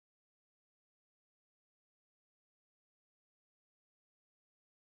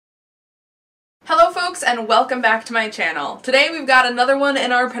Hello folks and welcome back to my channel. Today we've got another one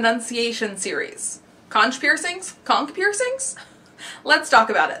in our pronunciation series. Conch piercings? Conch piercings? Let's talk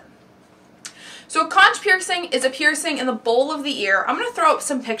about it. So a conch piercing is a piercing in the bowl of the ear. I'm going to throw up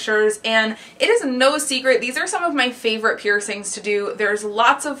some pictures and it is no secret these are some of my favorite piercings to do. There's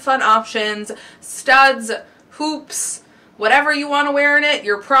lots of fun options, studs, hoops, whatever you want to wear in it,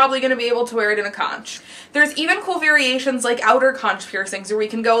 you're probably going to be able to wear it in a conch. There's even cool variations like outer conch piercings where we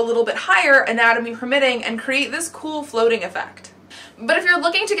can go a little bit higher, anatomy permitting, and create this cool floating effect. But if you're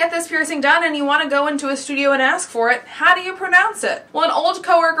looking to get this piercing done and you want to go into a studio and ask for it, how do you pronounce it? Well, an old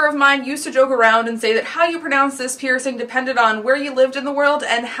coworker of mine used to joke around and say that how you pronounce this piercing depended on where you lived in the world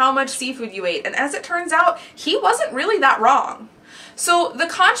and how much seafood you ate. And as it turns out, he wasn't really that wrong. So the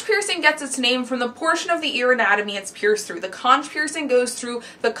conch piercing gets its name from the portion of the ear anatomy it's pierced through. The conch piercing goes through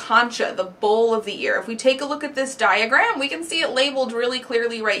the concha, the bowl of the ear. If we take a look at this diagram, we can see it labeled really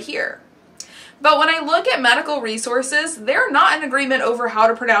clearly right here. But when I look at medical resources, they're not in agreement over how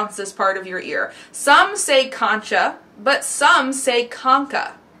to pronounce this part of your ear. Some say concha, but some say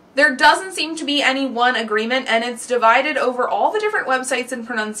concha. There doesn't seem to be any one agreement, and it's divided over all the different websites and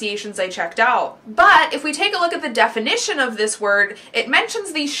pronunciations I checked out. But if we take a look at the definition of this word, it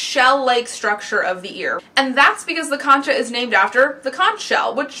mentions the shell-like structure of the ear. And that's because the concha is named after the conch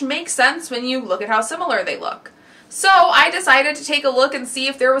shell, which makes sense when you look at how similar they look. So I decided to take a look and see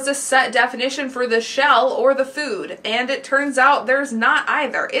if there was a set definition for the shell or the food, and it turns out there's not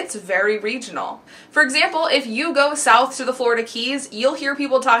either. It's very regional. For example, if you go south to the Florida Keys, you'll hear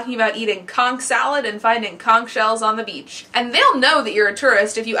people talking about eating conch salad and finding conch shells on the beach. And they'll know that you're a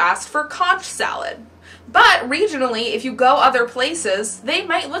tourist if you asked for conch salad. But regionally, if you go other places, they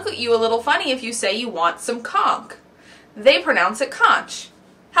might look at you a little funny if you say you want some conch. They pronounce it conch.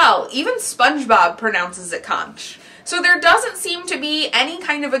 Hell, even SpongeBob pronounces it conch. So there doesn't seem to be any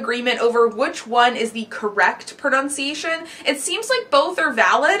kind of agreement over which one is the correct pronunciation. It seems like both are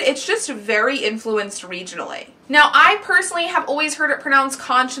valid, it's just very influenced regionally. Now, I personally have always heard it pronounced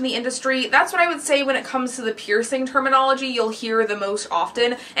conch in the industry. That's what I would say when it comes to the piercing terminology you'll hear the most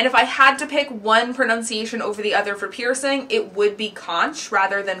often. And if I had to pick one pronunciation over the other for piercing, it would be conch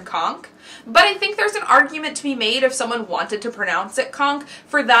rather than conch. But I think there's an argument to be made if someone wanted to pronounce it conch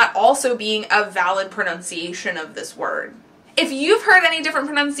for that also being a valid pronunciation of this word. If you've heard any different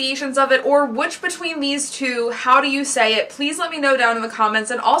pronunciations of it or which between these two, how do you say it, please let me know down in the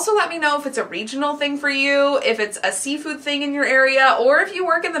comments, and also let me know if it's a regional thing for you, if it's a seafood thing in your area, or if you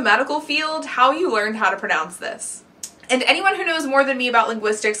work in the medical field, how you learned how to pronounce this. And anyone who knows more than me about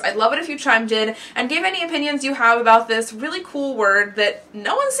linguistics, I'd love it if you chimed in and gave any opinions you have about this really cool word that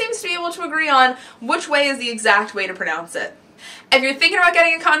no one seems to be able to agree on which way is the exact way to pronounce it. If you're thinking about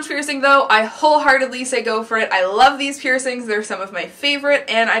getting a conch piercing though, I wholeheartedly say go for it. I love these piercings, they're some of my favorite,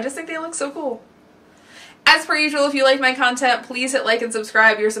 and I just think they look so cool. As per usual, if you like my content, please hit like and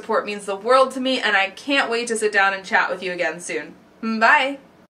subscribe. Your support means the world to me, and I can't wait to sit down and chat with you again soon. Bye!